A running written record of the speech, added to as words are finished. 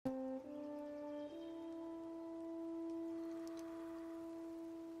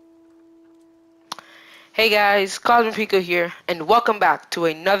Hey guys, Cosmic Pico here, and welcome back to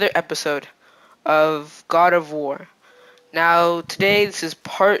another episode of God of War. Now, today this is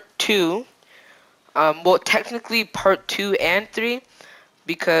part 2. Well, technically part 2 and 3,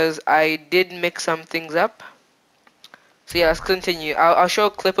 because I did mix some things up. So yeah, let's continue. I'll show a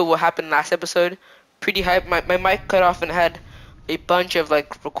clip of what happened last episode. Pretty hype. My mic cut off and had a bunch of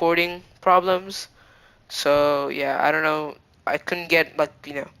recording problems. So yeah, I don't know. I couldn't get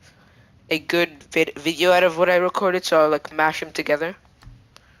a good video out of what I recorded, so I'll mash them together.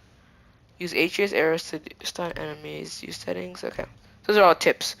 Use HA's arrows to stun enemies. Use settings. Okay, those are all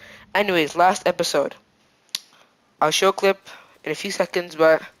tips. Anyways, last episode. I'll show a clip in a few seconds,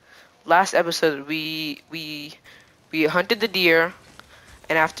 but last episode we hunted the deer,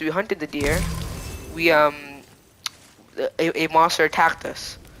 and after we hunted the deer, we a monster attacked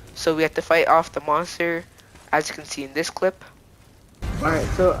us. So we had to fight off the monster, as you can see in this clip. Alright,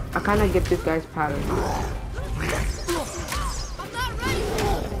 so I kind of get this guy's pattern.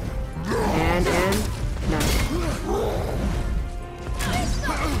 And, nice.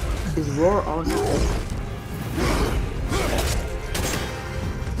 His roar also good.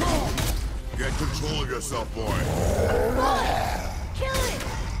 Get control of yourself, boy. Kill it!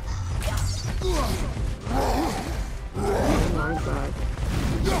 Oh my god.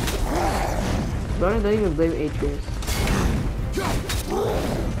 Don't even blame Atreus.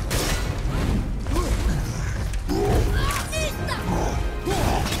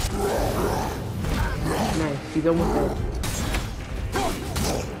 Nice, he's almost dead.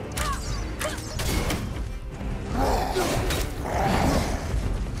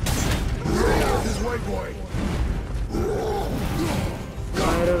 This way, boy.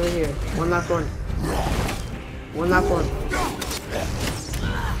 Right over here. One last one. One last one.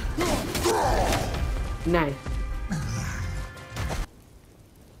 Nice.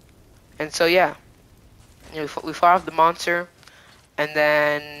 And so yeah, we fought off the monster, and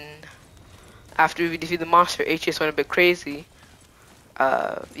then after we defeated the monster, HS went a bit crazy.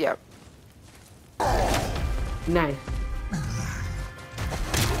 Yeah. Nice.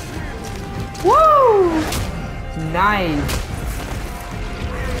 Woo! Nice.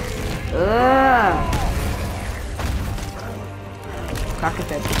 Crack his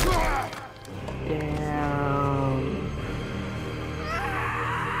head. Damn.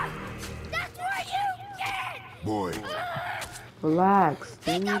 That's what you get! Boy. Relax,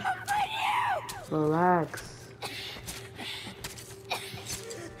 dude. You! Relax.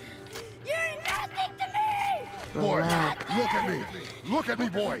 You're nothing to me! Boy, Relax. look at me. Look at me,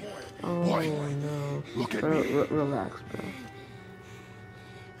 boy. Oh Boy, no. look at Bro, me. relax, bro.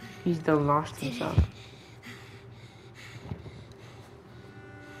 He's done lost himself.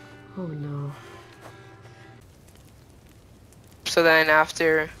 Oh no. So then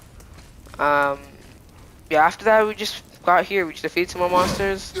after, after that we just got here. We just defeated some more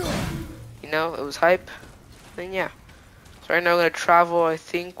monsters. You know, it was hype. Then yeah. So right now we're gonna travel. I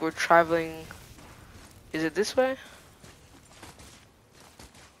think we're traveling. Is it this way?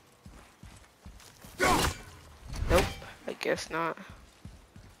 Nope. I guess not.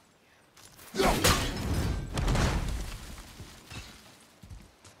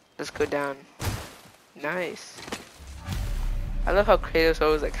 Let's go down. Nice. I love how Kratos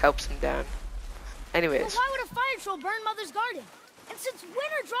always helps him down. Anyways. But why would a fire troll burn Mother's garden? And since when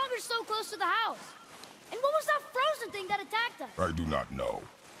are Draugrs so close to the house? And what was that frozen thing that attacked us? I do not know.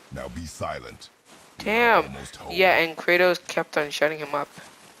 Now be silent. Damn. Almost home. Yeah, and Kratos kept on shutting him up.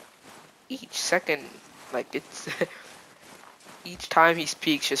 Each second, it's each time he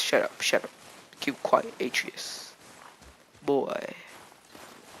speaks, just shut up, keep quiet, Atreus. Boy.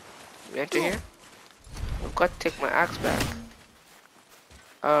 We enter here. I've got to take my axe back.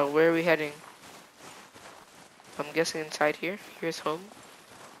 Where are we heading? I'm guessing inside here. Here's home.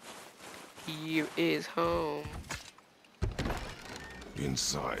 Here is home.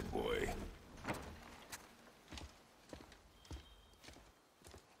 Inside, boy.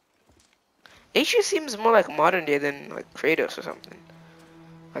 Atreus seems more like modern day than Kratos or something.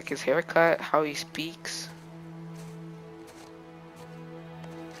 Like his haircut, how he speaks.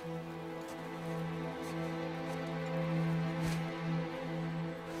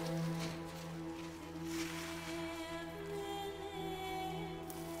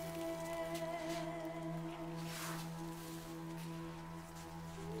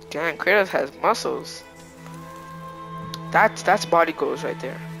 Damn, Kratos has muscles. That's body goals right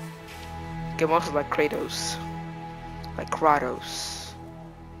there. Get muscles like Kratos. Like Kratos.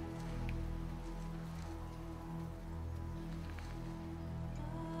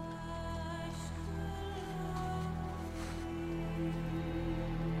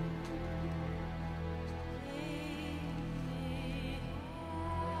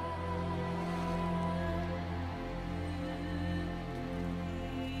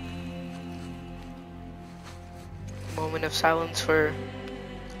 moment of silence for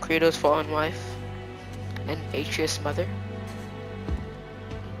Kratos' fallen wife and Atreus' mother.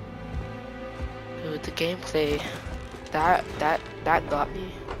 With the gameplay, that got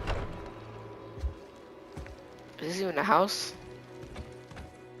me. Is this even a house?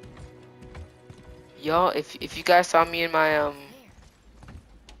 Y'all, if you guys saw me in my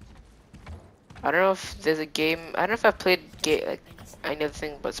I don't know if there's a game. I don't know if I've played like any other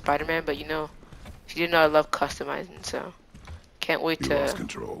thing but Spider Man, but you know, if you didn't know, I love customizing, so can't wait You to. lost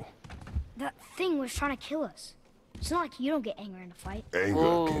control. That thing was trying to kill us. It's not like you don't get angry in a fight. Anger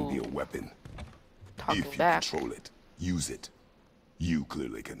Whoa. can be a weapon. Talking If you back. control it, use it. You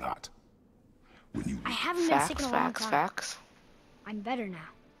clearly cannot. When you I haven't been sick Facts, in a long facts, time. facts. I'm better now.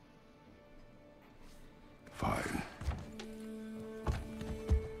 Fine.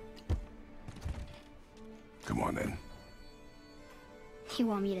 Come on then. You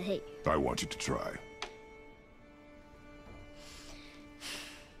want me to hate you? I want you to try.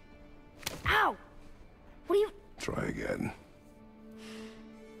 Ow! What are you... Try again.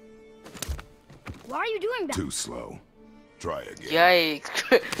 Why are you doing that? Too slow. Try again.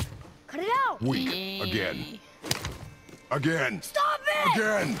 Yikes. Cut it out! Weak. Again. Again. Stop it!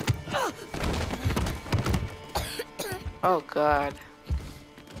 Again. Oh god.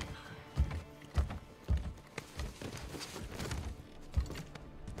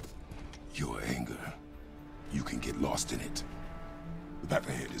 Your anger. You can get lost in it. The path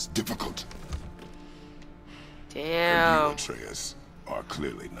ahead is difficult. And you, Damn. Atreus, are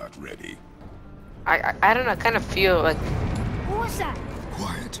clearly not ready. I don't know, I kind of feel like What was that?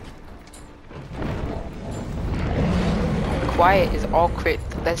 Quiet. quiet is all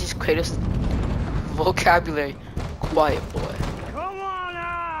that's just Kratos' vocabulary. Quiet boy. Come on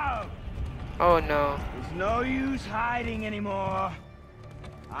out! Oh no. There's no use hiding anymore.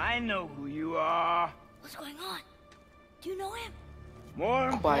 I know who you are. What's going on? Do you know him? More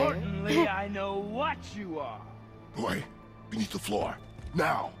Quiet. importantly, I know what you are. Boy, beneath the floor.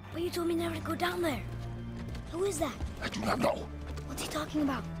 Now. But you told me never to go down there. Who is that? I do not know. What's he talking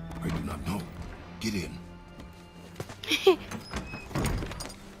about? I do not know. Get in.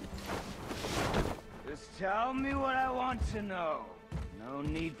 Just tell me what I want to know. No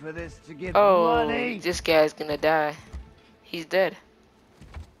need for this to get Oh, bloody. this guy's gonna die. He's dead.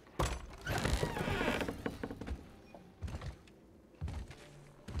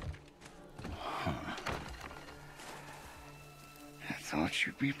 I thought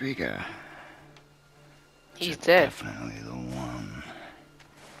you'd be bigger. He's dead. Definitely the one.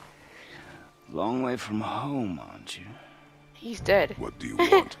 Long way from home, aren't you? He's dead. What do you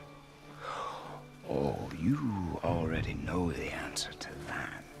want? Oh, you already know the answer to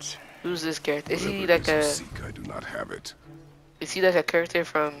that. Who's this character? Is he Whatever like it is a? you seek, I do not have it. Is he like a character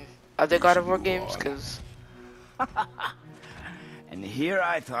from other God of War Move games? on. Cause And here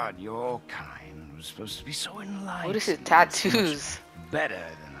I thought your kind was supposed to be so enlightened. what is his and tattoos? so much better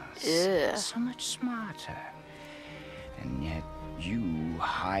than us. Yeah. So much smarter. And yet you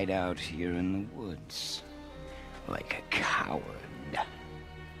hide out here in the woods. Like a coward.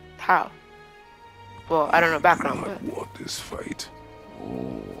 How? Well, I don't know Do background, not but want this fight.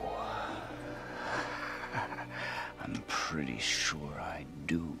 Oh. I'm pretty sure I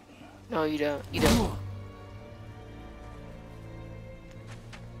do. no, you don't. You don't.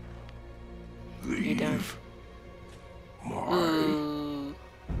 You don't. Leave my Ooh.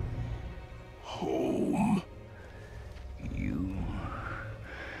 home. You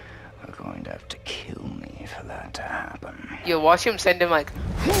are going to have to kill me for that to happen. Yo, watch him send him like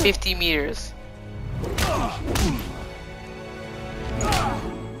 50 meters.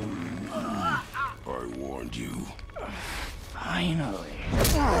 I warned you. Finally.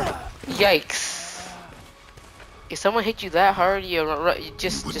 Yikes. If someone hit you that hard, you You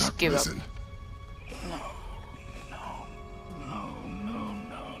just would not give up. listen.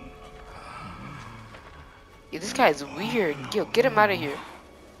 Yeah, this guy is weird. Yo, get him out of here.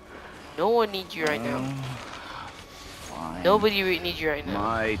 No one needs you right now. Fine. Nobody needs you right now.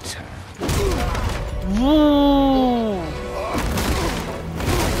 My turn. Whoa!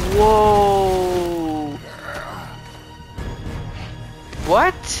 Whoa!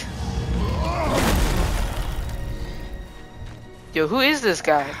 What? Yo, who is this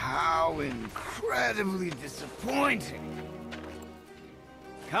guy? How incredibly disappointing.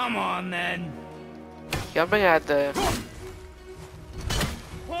 Come on then. Yo, I'm bringing out the.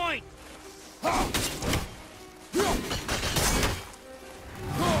 Point.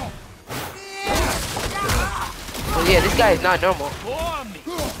 Oh yeah, this guy is not normal. For me.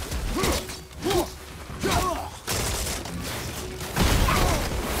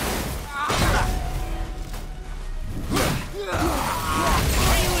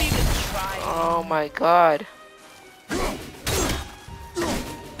 my god.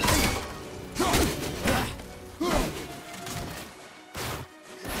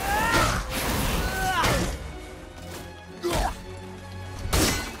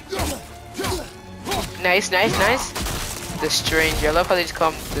 Nice, nice, nice. The stranger. I love how they just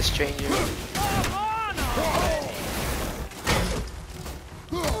call him the stranger.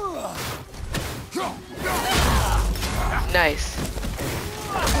 Nice.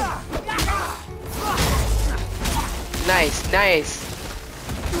 Nice, nice.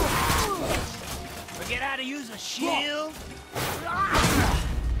 Forget how to use a shield.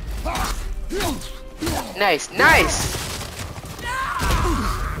 Nice, nice.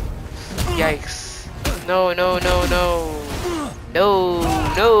 Yikes. No, no, no, no. No,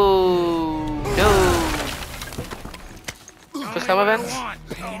 no, no. Quick time events?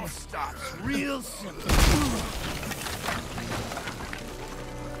 Pain stops real simple.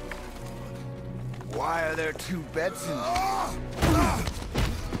 Why are there two beds in here?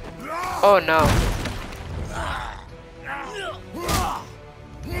 Oh no.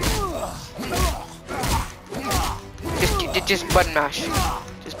 Just button mash.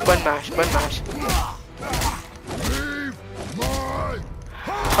 Just button mash, button mash.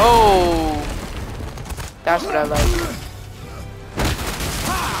 Oh, that's what I like.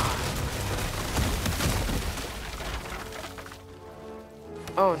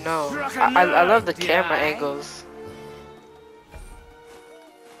 Oh no, I love the camera angles.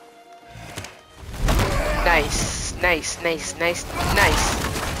 Nice, nice, nice, nice, nice.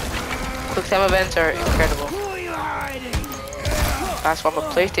 Quick time events are incredible. That's why I'm a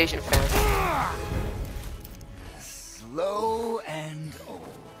PlayStation fan. Slow and old.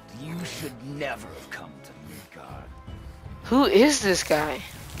 You should never have come to Midgard. Who is this guy?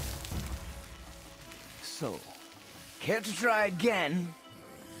 So, care to try again?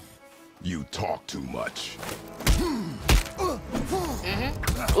 You talk too much.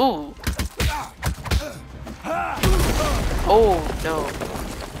 Ooh. Oh no.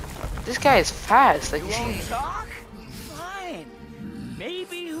 This guy is fast. Like you see. Talk? Fine.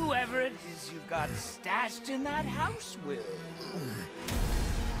 Maybe whoever it is you've got stashed in that house will.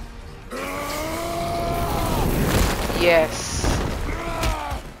 Yes.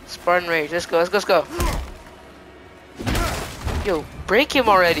 Spartan Rage. Let's go. Let's go. Let's go. Yo, break him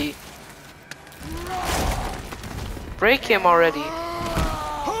already. Break him already.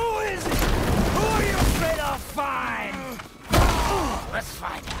 Who is it? Who are you afraid I'll find? Let's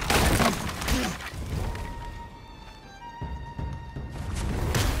find out.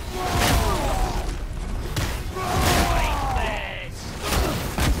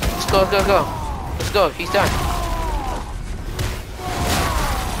 Let's go, let's go, let's go. Let's go, he's done.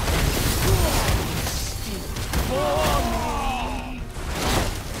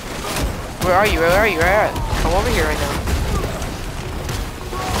 Where are you? Where are you? Where are you? Come over here right now.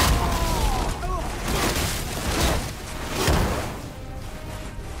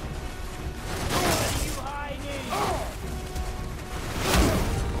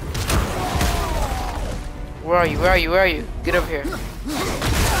 Where are you? Where are you? Where are you? Get over here.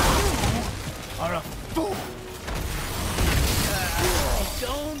 I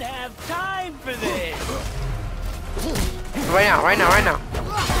don't have time for this. Right now, right now, right now.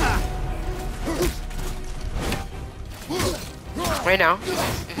 Right now.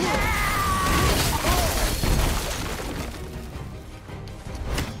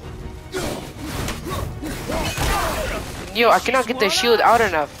 Yo, I cannot get the shield out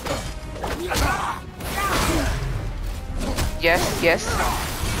enough. Yes, yes.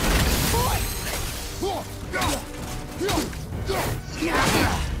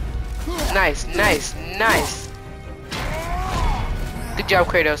 Nice, nice, nice. Good job,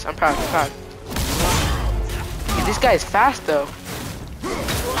 Kratos. I'm proud, I'm proud. Yeah, this guy is fast, though.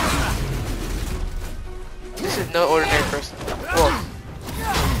 This is no ordinary person. Whoa.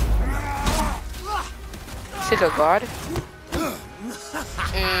 Sick of God.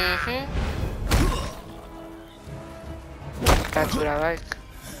 That's what I like.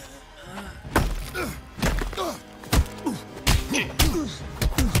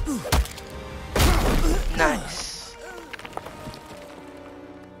 Nice.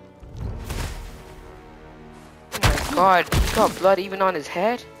 Oh my God, he got blood even on his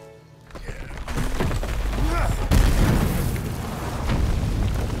head?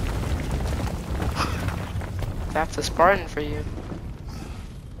 That's a Spartan for you.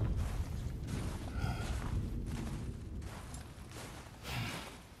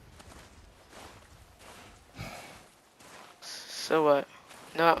 So what?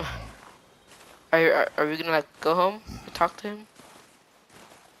 No. Are we gonna like go home and talk to him?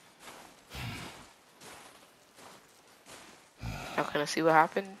 Now can I see what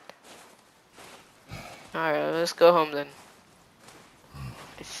happened? Alright, let's go home then.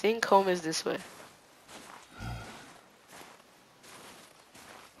 I think home is this way.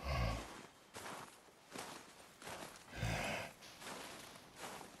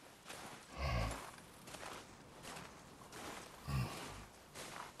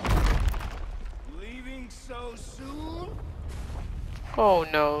 Leaving so soon? Oh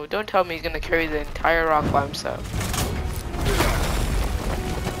no, don't tell me he's gonna carry the entire rock by himself.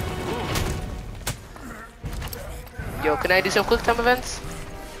 Yo, can I do some quick time events?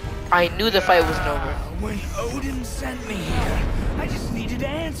 I knew the fight wasn't over. When Odin sent me here, I just needed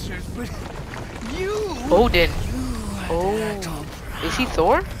answers, but you... Odin. You Oh, act all proud. is he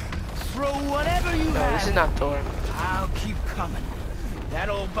Thor? Throw whatever you No, have. this is not Thor. I'll keep coming. That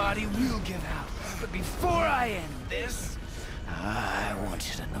old body will give out. But before I end this, I want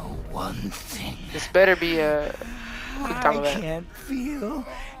you to know one thing. This better be a quick time I event. can't feel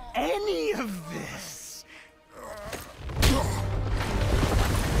any of this.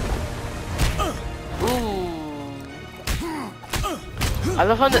 Ooh. I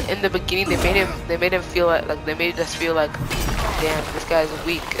love how in the beginning they made him feel like they made us feel like, damn, this guy's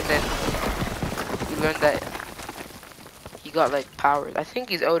weak, and then we learned that he got like powers. I think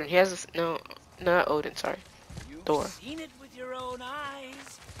he's Odin. He has this, no, not Odin. Sorry, Thor. You've seen it with your own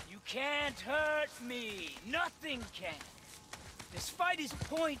eyes. You can't hurt me. Nothing can. This fight is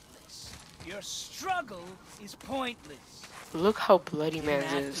pointless. Your struggle is pointless. Look how bloody Didn't Man's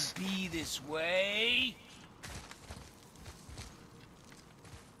have is. to be this way.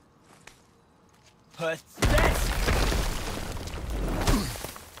 Pathetic.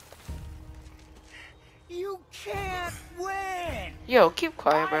 You can't win. Yo, keep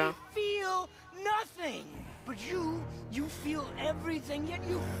quiet, bro. I feel nothing. But you feel everything, yet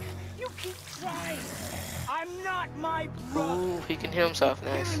you keep trying. I'm not my brother. Ooh, he can heal himself.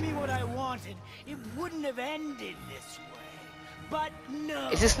 Nice. Giving me what I wanted, it wouldn't have ended this way. But no.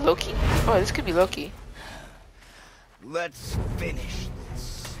 Is this Loki? Oh, this could be Loki. Let's finish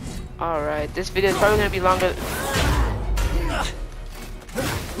this. Alright, this video is probably gonna be longer.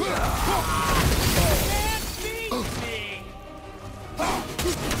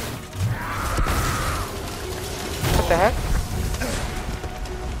 What the heck?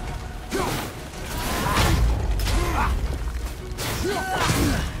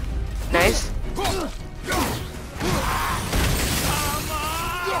 Nice.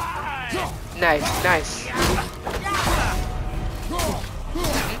 Nice, nice.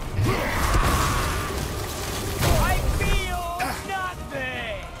 I feel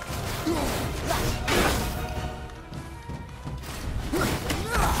nothing.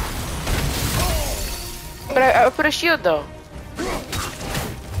 But I put a shield though.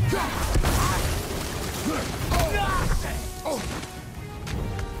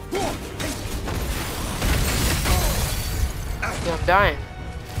 Yeah, I'm dying.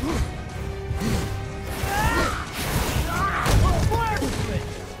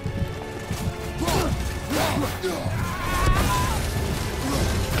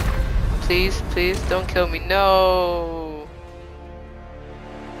 Please, please, don't kill me. No.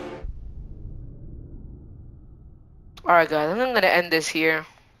 Alright guys, I'm gonna end this here.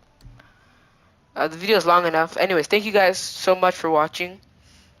 The video is long enough. Anyways, thank you guys so much for watching.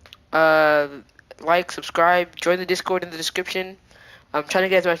 Like, subscribe, join the Discord in the description. I'm trying to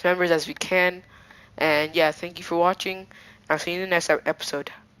get as much members as we can. And yeah, thank you for watching. I'll see you in the next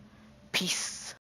episode. Peace.